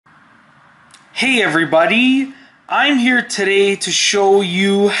Hey everybody, I'm here today to show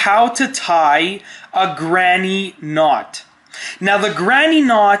you how to tie a granny knot. Now the granny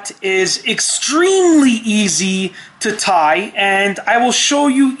knot is extremely easy to tie and I will show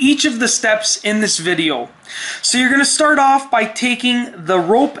you each of the steps in this video. So you're going to start off by taking the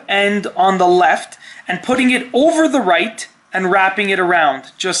rope end on the left and putting it over the right and wrapping it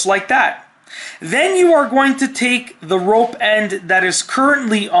around, just like that. Then you are going to take the rope end that is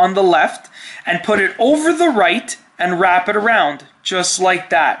currently on the left and put it over the right and wrap it around, just like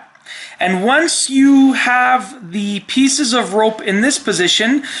that. And once you have the pieces of rope in this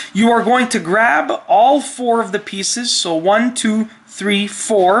position, you are going to grab all four of the pieces, so 1, 2, 3,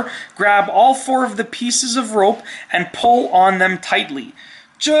 4, grab all four of the pieces of rope and pull on them tightly,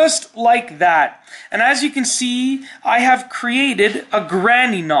 just like that. And as you can see, I have created a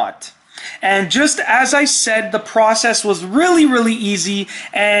granny knot. And just as I said, the process was really easy,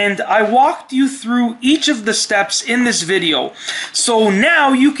 and I walked you through each of the steps in this video. So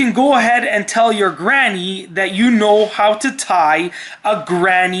now you can go ahead and tell your granny that you know how to tie a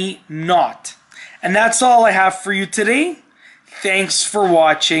granny knot. And that's all I have for you today. Thanks for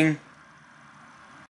watching.